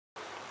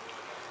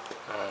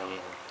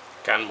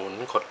การหมุน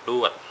ขดล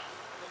วด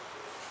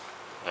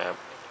นะครับ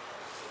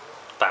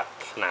ตัด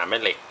สนามแม่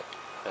เหล็ก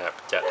นะครับ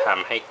จะท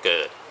ำให้เ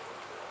กิด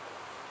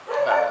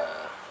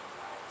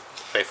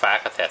ไฟฟ้า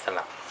กระแสส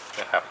ลับ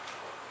นะครับ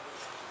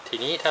ที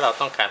นี้ถ้าเรา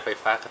ต้องการไฟ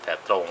ฟ้ากระแส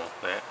ตรง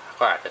นะ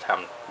ก็อาจจะท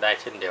ำได้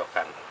เช่นเดียว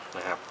กันน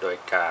ะครับโดย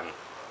การ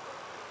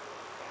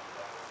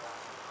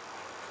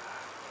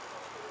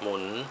หมุ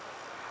น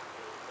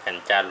แผ่น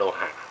จานโล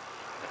หะ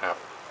นะครับ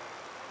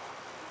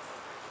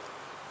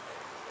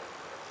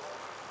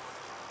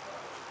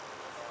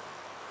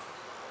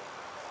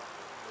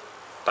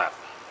ตัด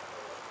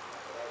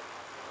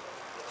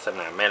สน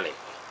ามแม่เหล็ก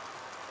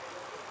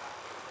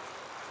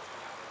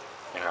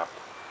นะครับ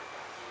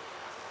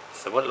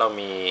สมมติเรา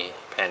มี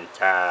แผ่น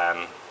จาน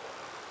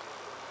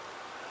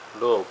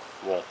รูป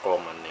วงกล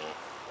มอันหนึ่ง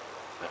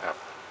นะครับ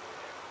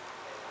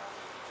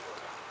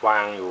วา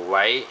งอยู่ไ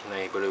ว้ใน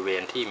บริเว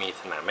ณที่มี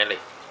สนามแม่เหล็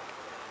ก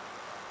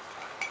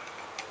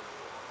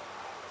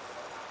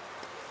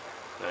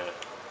นะ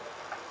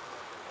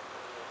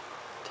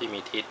ที่มี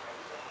ทิศ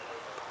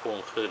พุ่ง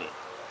ขึ้น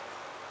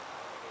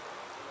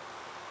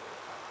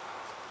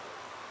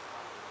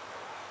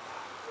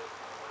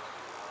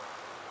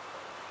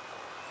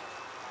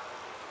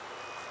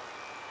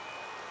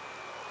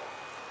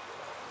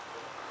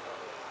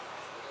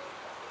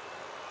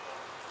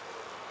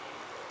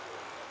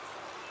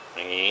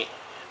อย่างนี้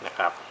นะค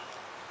รับ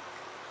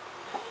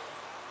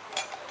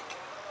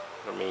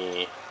ก็มี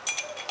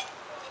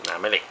สนาม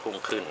แม่เหล็กพุ่ง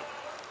ขึ้น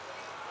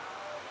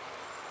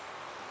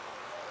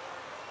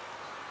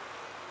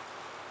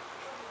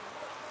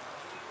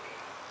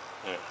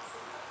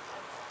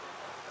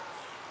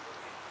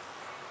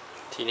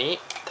ทีนี้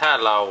ถ้า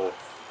เรา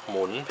ห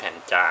มุนแผ่น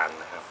จาน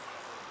นะครับ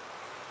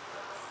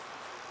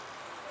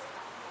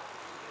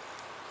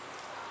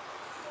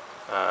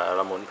เร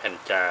าหมุนแผ่น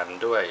จาน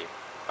ด้วย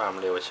ความ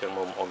เร็วเชิง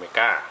มุมโอเม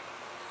ก้า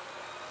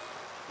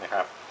นะค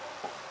รับ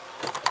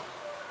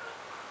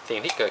สิ่ง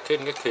ที่เกิดขึ้น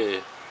ก็คือ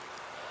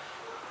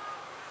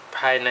ภ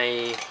ายใน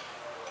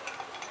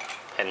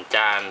แผ่นจ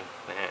าน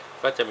นะฮะ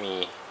ก็จะมี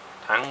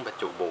ทั้งประ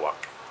จุบวก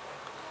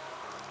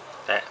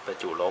และประ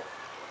จุลบ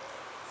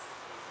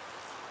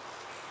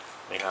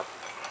นะครับ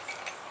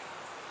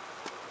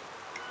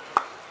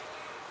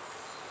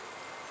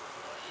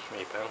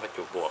มีทั้งประ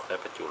จุบวกและ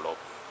ประจุลบ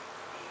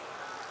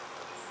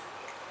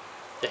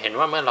จะเห็น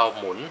ว่าเมื่อเรา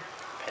หมุน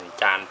แผ่น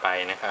จานไป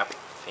นะครับ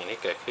สิ่งที่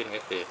เกิดขึ้น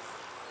ก็คือ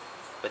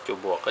ประจุ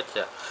บวกก็จ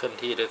ะเคลื่อน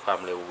ที่ด้วยความ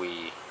เร็ว v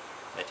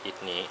ในทิศ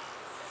นี้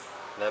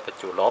และประ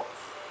จุลบ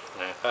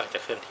นะก็จะ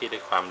เคลื่อนที่ด้ว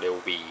ยความเร็ว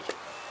v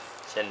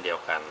เช่นเดียว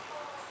กัน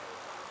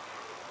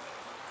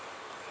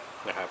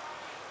นะครับ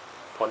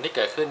ผลที่เ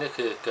กิดขึ้นก็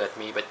คือเกิด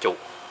มีประจุ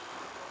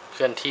เค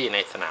ลื่อนที่ใน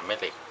สนามแม่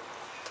เหล็ก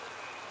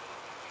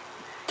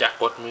จาก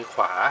กดมือข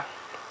วา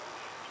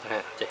นะฮ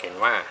ะจะเห็น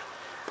ว่า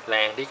แร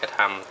งที่กระท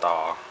ำต่อ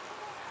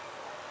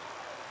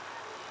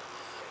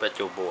ประ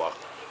จุบวก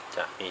จ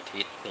ะมี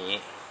ทิศนี้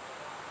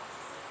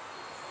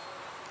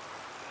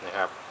นะค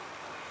รับ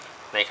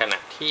ในขณะ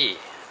ที่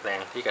แรง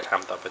ที่กระท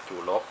ำต่อประจุ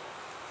ลบ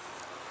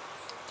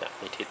จะ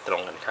มีทิศตร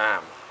งกันข้า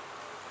ม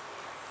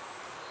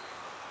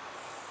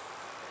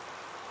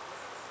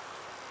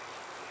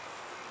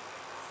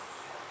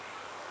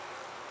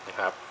นะ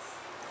ครับ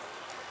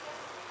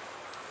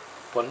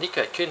ผลที่เ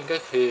กิดขึ้นก็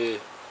คือ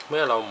เ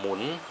มื่อเราหมุ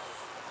น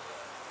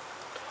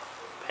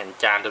แผ่น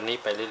จานตรงนี้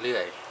ไปเรื่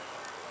อย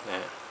ๆน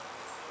ะ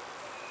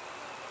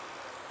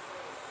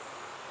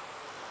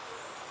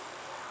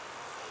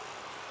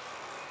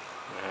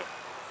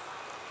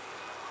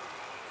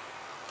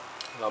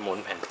เราหมุน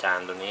แผ่นจาน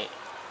ตัวนี้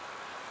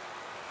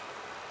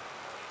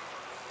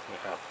นะ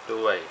ครับ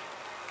ด้วย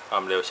ควา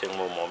มเร็วเชิง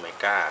มุมโอเม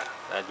ก้า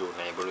และอยู่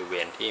ในบริเว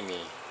ณที่มี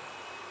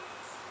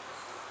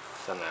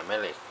สนามแม่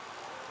เหล็ก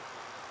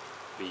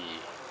B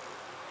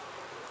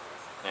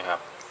นะครับ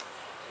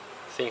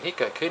สิ่งที่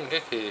เกิดขึ้นก็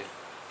คือ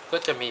ก็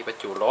จะมีประ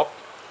จุลบ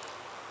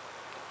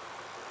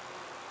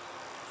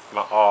ม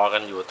าออกั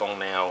นอยู่ตรง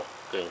แนว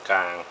กึ่งกล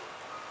าง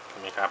ใช่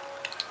ไหมครับ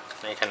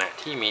ในขณะ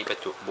ที่มีประ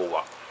จุบว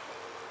ก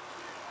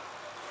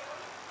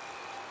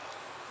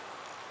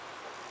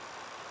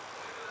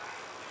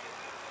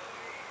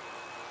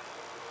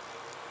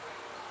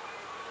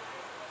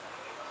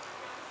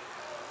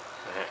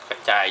กระ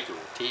จายอ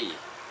ยู่ที่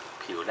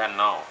ผิวด้าน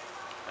นอก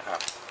นะครั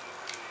บ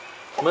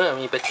เมื่อ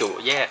มีประจุ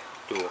แยก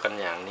อยู่กัน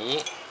อย่างนี้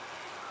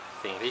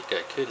สิ่งที่เกิ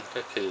ดขึ้น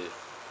ก็คือ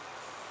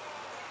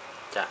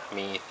จะ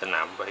มีสน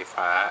ามไฟ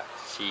ฟ้า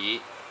ชี้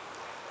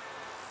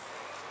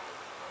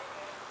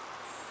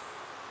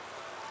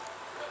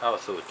เข้า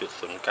สู่จุด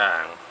ศูนย์กลา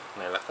งใ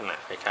นลักษณะ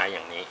คล้ายๆอ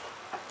ย่างนี้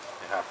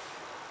นะครับ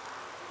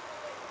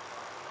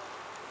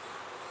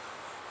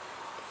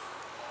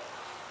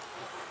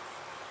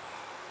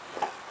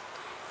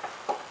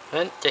เพราะฉ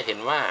ะนั้นจะเห็น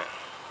ว่า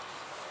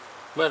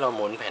เมื่อเราห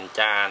มุนแผ่น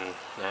จาน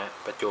นะ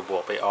ประจุบว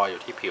กไปอออ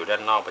ยู่ที่ผิวด้า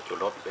นนอกประจุ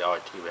ลบไปออ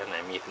ที่ด้านใน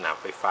มีสนาม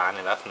ไฟฟ้าใน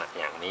ลักษณะ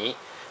อย่างนี้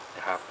น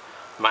ะครับ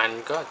มัน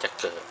ก็จะ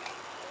เกิด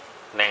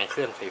แรงเค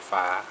ลื่อนไฟ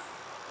ฟ้า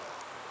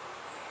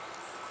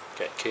เ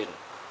กิดขึ้น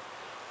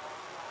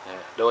น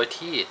ะโดย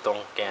ที่ตรง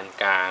แกน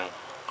กลาง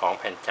ของ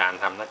แผ่นจาน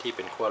ทำหน้าที่เ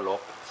ป็นขั้วล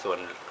บส่วน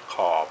ข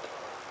อบ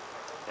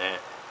นะ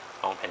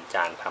ของแผ่นจ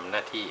านทำหน้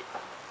าที่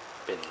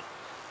เป็น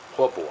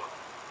ขั้วบวก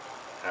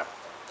ครับ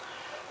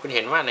คุณเ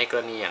ห็นว่าในก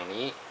รณีอย่าง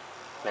นี้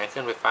แรงเคลื่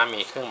อนไฟฟ้ามี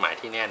เครื่องหมาย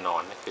ที่แน่นอ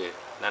นก็คือ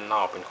ด้านน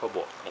อกเป็นขั้วบ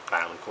วกตรงกล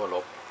างเป็นขั้วล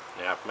บ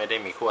นะครับไม่ได้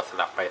มีขั้วส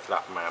ลับไปสลั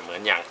บมาเหมือ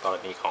นอย่างกร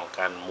ณีของก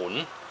ารหมุน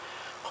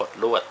ขด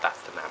ลวดตัด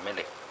สนามแม่เห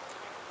ล็ก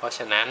เพราะฉ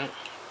ะนั้น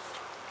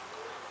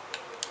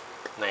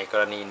ในก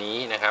รณีนี้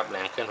นะครับแร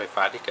งเคลื่อนไฟ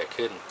ฟ้าที่เกิด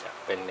ขึ้นจะ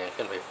เป็นแรงเค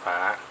ลื่อนไฟฟ้า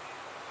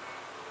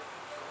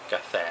กร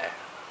ะแส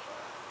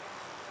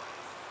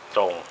ต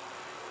รง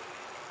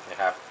นะ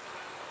ครับ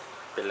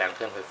เป็นแรงเค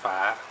ลื่อนไฟฟ้า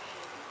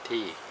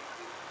ที่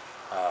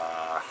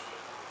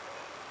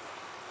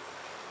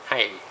ให้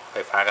ไฟ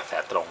ฟ้ากระแส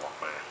ตรงออก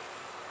มา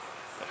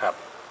นะครับ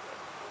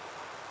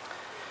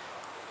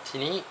ที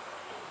นี้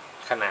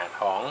ขนาด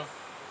ของ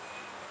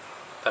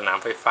สนาม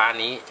ไฟฟ้า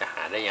นี้จะห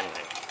าได้ยังไง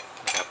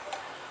นะครับ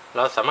เร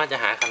าสามารถจะ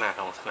หาขนาด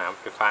ของสนาม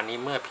ไฟฟ้านี้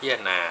เมื่อพิจาร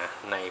ณา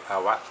ในภา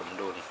วะสม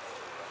ดุล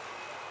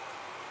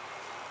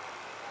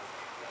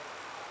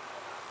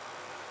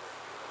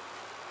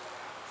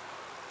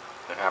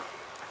นะครับ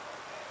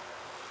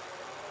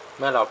เ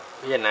มื่อเรา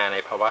พิจารณาใน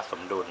ภาวะส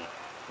มดุล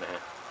นะฮ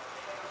ะ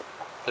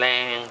แร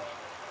ง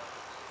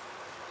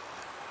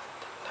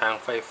ทาง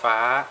ไฟฟ้า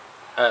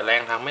แร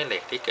งทางแม่เหล็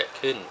กที่เกิด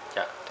ขึ้นจ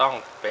ะต้อง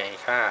เป็น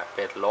ค่าเ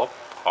ป็นลบ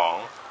ของ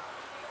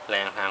แร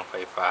งทางไฟ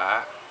ฟ้า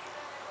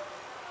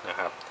นะ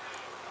ครับ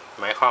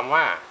หมายความ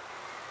ว่า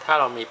ถ้า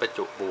เรามีประ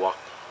จุบวก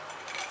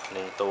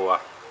1ตัว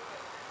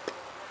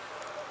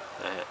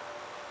นะฮะ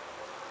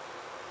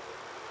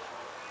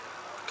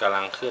กำ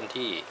ลังเคลื่อน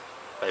ที่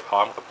ไปพร้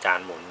อมกับจาน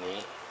หมุนนี้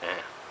น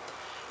ะ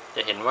จ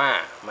ะเห็นว่า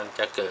มัน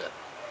จะเกิด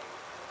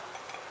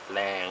แร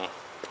ง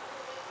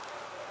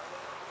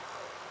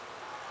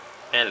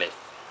แม่เหล็ก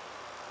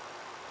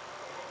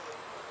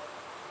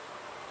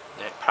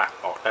ผลัก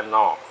ออกด้านน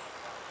อก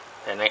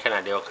แต่ในขณะ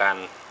เดียวกัน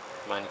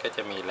มันก็จ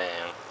ะมีแร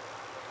ง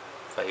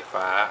ไฟ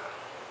ฟ้า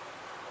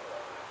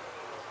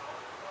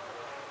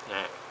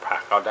ผลั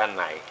กเข้าด้าน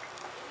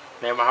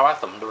ในภาวะ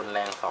สมดุลแร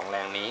ง2แร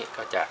งนี้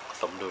ก็จะ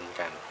สมดุล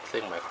กันซึ่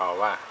งหมายความ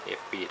ว่า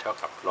FB เท่า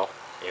กับลบ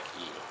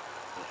FE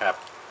นะครับ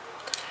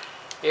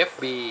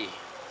FB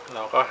เร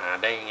าก็หา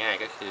ได้ง่าย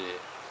ก็คือ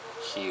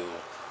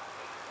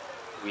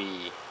QV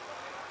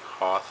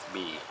cos B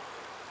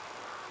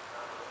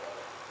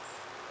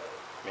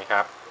ไหมค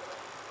รับ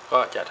ก็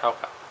จะเท่า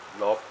กับ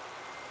ลบ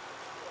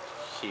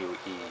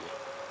QE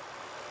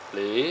ห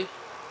รือ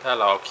ถ้า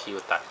เรา Q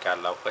ตัดกัน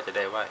เราก็จะไ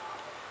ด้ว่า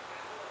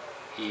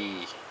E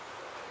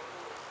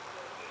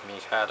มี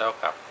ค่าเท่า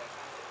กับ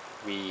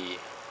V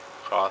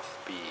cos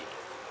B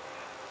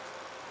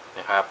น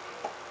ะครับ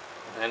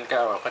นั้นก็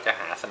เราก็จะ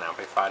หาสนามไ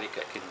ฟฟ้าที่เ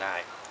กิดขึ้นได้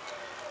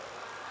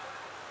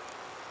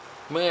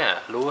เมื่อ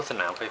รู้ส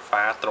นามไฟฟ้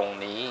าตรง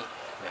นี้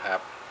นะครั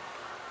บ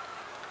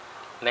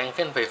แรงเค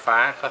ลื่อนไฟฟ้า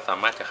ก็สา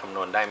มารถจะคำน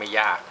วณได้ไม่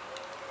ยาก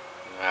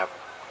นะครับ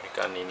ในก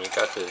รณีนี้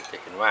ก็คือจะ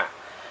เห็นว่า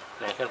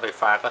แรงเคลื่อนไฟ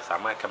ฟ้าก็สา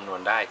มารถคำนว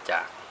ณได้จ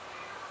าก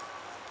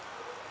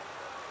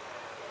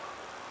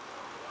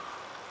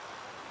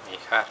มี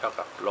ค่าเท่า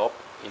กับลบ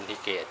อินทิ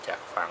เกรตจาก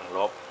ฝั่งล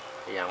บ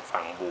ไปยัง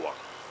ฝั่งบวก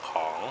ข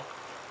อง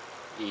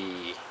e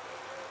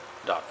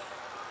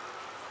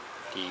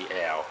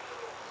dl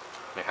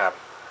นะครับ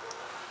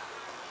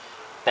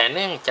แต่เ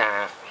นื่องจา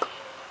ก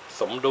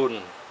สมดุล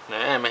น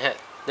ะไม่ใช่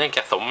เนื่องจ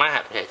ากสมมา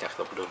ตรไม่ใช่จาก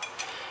สมดุล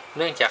เ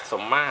นื่องจากส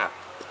มมาตร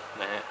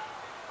นะฮะ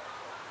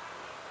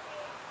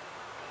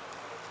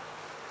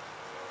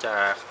จ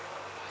าก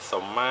ส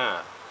มมา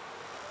ตร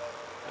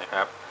นะค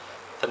รับ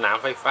สนาม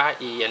ไฟฟ้า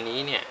E อันนี้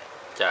เนี่ย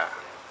จะ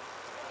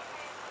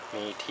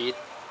มีทิศ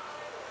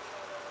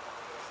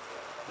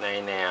ใน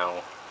แนว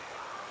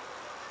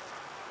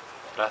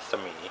รัศ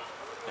มี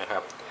นะครั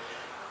บ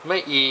เมื่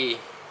อ E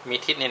มี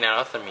ทิศในแนว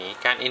รัศมี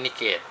การอินทิเ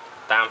กรต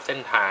ตามเส้น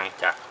ทาง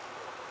จาก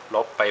ล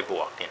บไปบ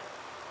วกเนี่ย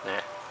น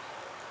ะ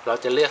เรา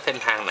จะเลือกเส้น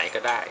ทางไหนก็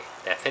ได้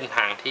แต่เส้นท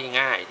างที่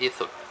ง่ายที่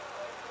สุด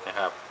นะค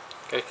รับ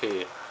ก็คือ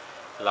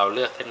เราเ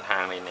ลือกเส้นทา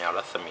งในแนว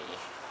รัศมี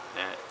น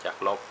ะจาก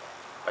ลบ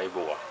ไปบ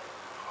วก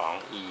ของ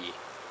E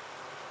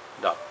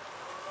dr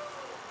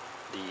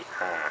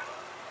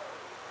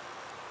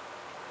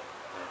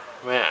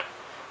เมื่อ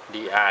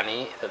dr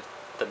นี้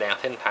แสดง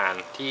เส้นทาง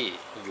ที่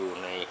อยู่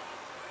ใน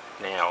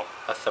แนว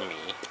รัศ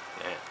มี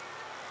นะ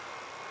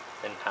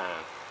เส้นทาง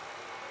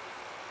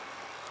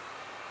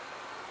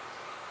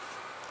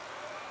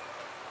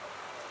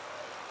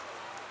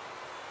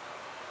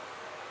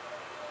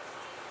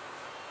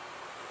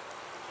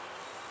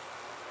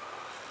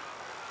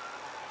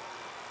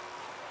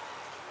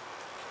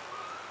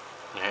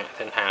เ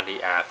ส้นทาง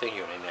dr ซึ่งอ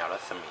ยู่ในแนวรั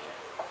ศมี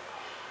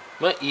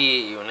เมื่อ e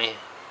อยู่ใน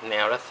แน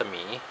วรัศ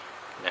มี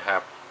นะครั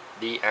บ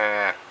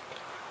dr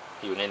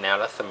อยู่ในแนว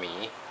รัศมี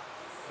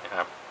นะค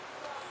รับ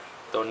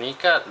ตัวนี้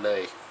ก็เล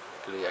ย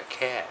เหลือแ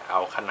ค่เอา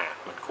ขนาด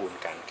มันคูณ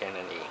กันแค่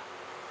นั้นเอง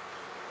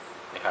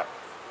นะครับ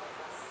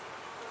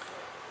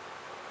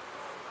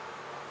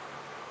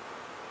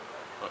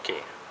โอเค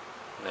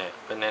นะ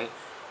เพราะฉะนั้น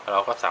เรา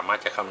ก็สามารถ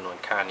จะคำนวณ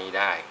ค่านี้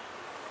ได้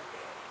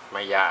ไ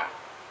ม่ยาก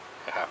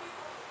นะครับ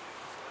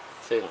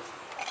ซึ่ง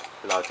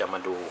เราจะมา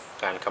ดู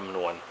การคำน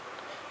วณ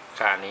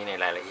ค่านี้ใน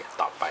รายละเอียด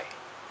ต่อไป